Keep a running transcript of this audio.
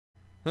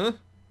Huh?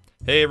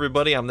 Hey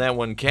everybody, I'm That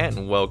One Cat,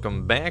 and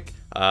welcome back.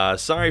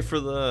 Sorry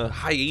for the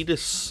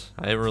hiatus.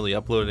 I haven't really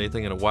uploaded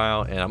anything in a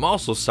while, and I'm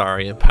also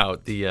sorry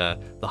about the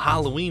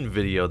Halloween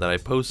video that I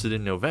posted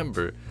in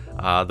November.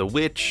 The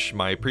Witch,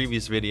 my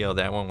previous video,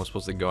 that one was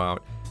supposed to go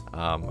out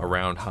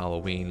around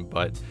Halloween,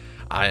 but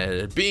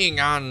being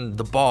on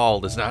the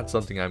ball is not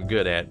something I'm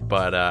good at.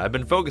 But I've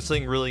been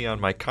focusing really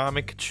on my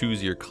comic,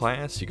 Choose Your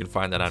Class. You can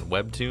find that on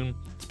Webtoon.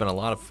 It's been a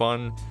lot of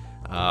fun.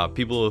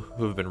 People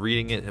who have been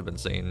reading it have been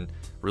saying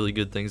really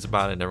good things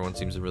about it, and everyone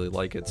seems to really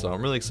like it, so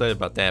I'm really excited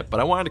about that. But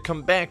I wanted to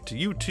come back to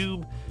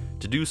YouTube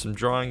to do some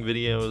drawing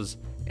videos,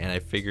 and I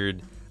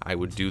figured I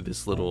would do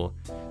this little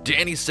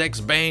Danny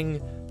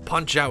Sexbang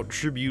Punch Out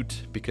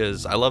tribute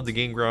because I love the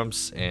Game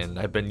Grumps, and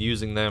I've been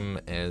using them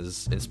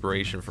as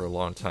inspiration for a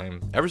long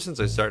time. Ever since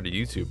I started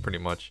YouTube, pretty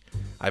much,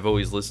 I've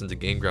always listened to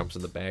Game Grumps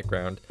in the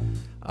background,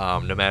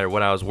 no matter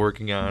what I was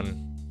working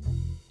on.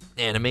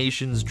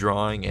 Animations,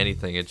 drawing,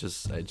 anything, it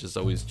just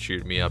always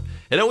cheered me up.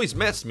 It always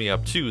messed me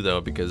up too, though,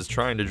 because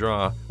trying to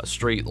draw a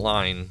straight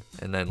line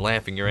and then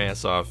laughing your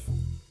ass off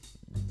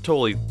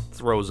totally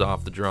throws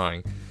off the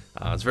drawing.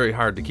 It's very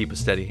hard to keep a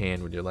steady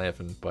hand when you're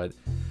laughing, but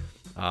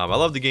I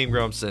love the Game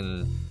Grumps,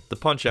 and the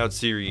Punch Out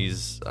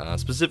series,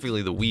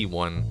 specifically the Wii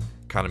one,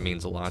 kind of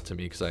means a lot to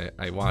me because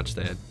I watched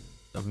that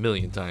a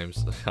million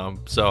times.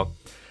 So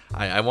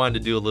I wanted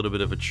to do a little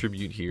bit of a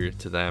tribute here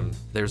to them.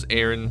 There's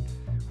Aaron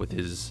with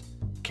his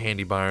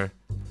candy bar.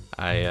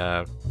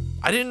 I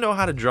didn't know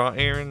how to draw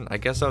Aaron. I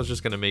guess I was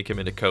just gonna make him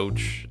into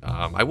Coach.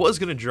 I was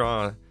gonna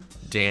draw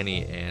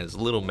Danny as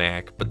Little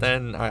Mac, but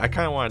then I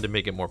kind of wanted to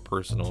make it more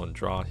personal and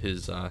draw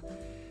his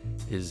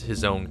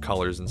own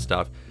colors and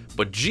stuff.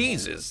 But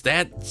Jesus,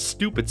 that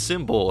stupid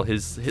symbol,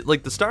 his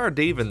like the Star of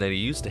David that he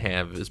used to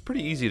have, is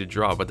pretty easy to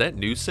draw. But that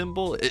new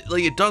symbol,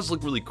 it does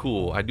look really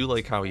cool. I do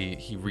like how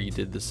he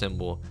redid the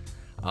symbol,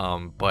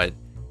 but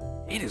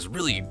it is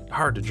really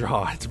hard to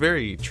draw. It's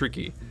very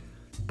tricky.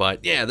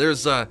 But yeah,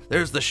 there's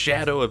the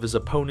shadow of his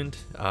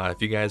opponent.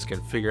 If you guys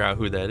can figure out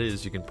who that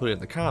is, you can put it in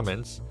the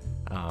comments.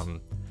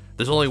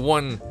 There's only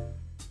one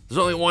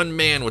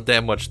man with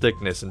that much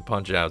thickness in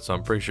Punch Out, so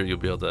I'm pretty sure you'll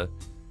be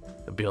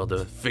able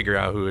to figure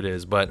out who it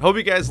is. But hope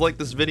you guys like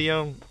this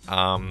video.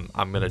 I'm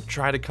gonna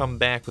try to come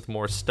back with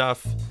more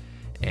stuff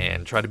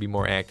and try to be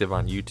more active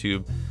on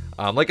YouTube.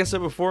 Like I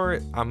said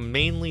before, I'm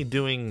mainly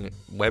doing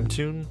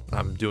Webtoon.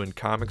 I'm doing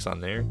comics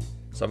on there.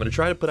 So I'm going to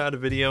try to put out a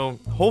video,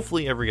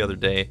 hopefully every other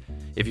day.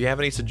 If you have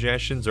any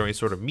suggestions or any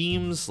sort of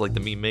memes, like the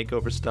meme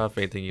makeover stuff,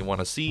 anything you want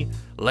to see,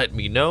 let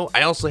me know.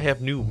 I also have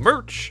new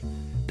merch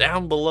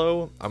down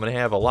below. I'm going to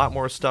have a lot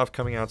more stuff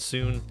coming out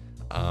soon.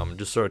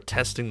 Just sort of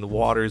testing the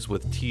waters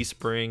with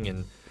Teespring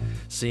and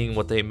seeing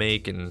what they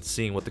make and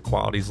seeing what the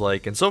quality's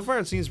like. And so far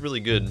it seems really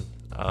good.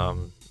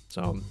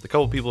 So a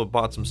couple people have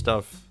bought some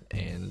stuff.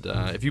 And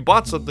if you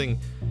bought something,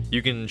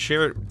 you can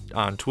share it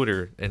on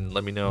Twitter and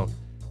let me know.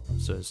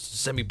 So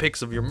send me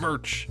pics of your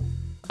merch.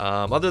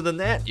 Other than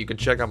that, you can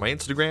check out my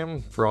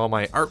Instagram for all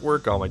my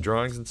artwork, all my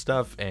drawings and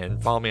stuff,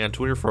 and follow me on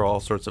Twitter for all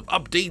sorts of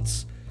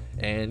updates.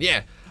 And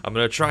yeah, I'm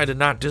gonna try to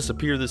not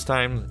disappear this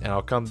time, and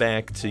I'll come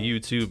back to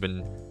YouTube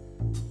and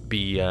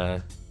be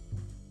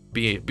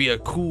a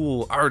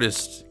cool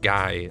artist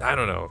guy. I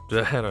don't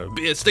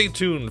know. Stay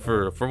tuned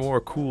for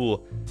more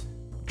cool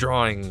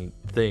drawing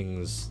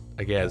things,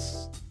 I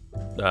guess.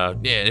 Yeah,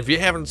 if you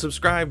haven't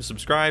subscribed,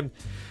 subscribe.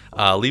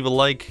 Leave a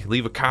like,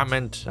 leave a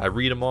comment. I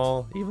read them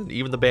all,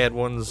 even the bad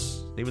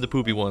ones, even the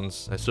poopy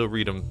ones. I still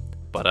read them.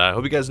 But I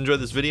hope you guys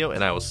enjoyed this video,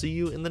 and I will see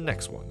you in the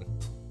next one.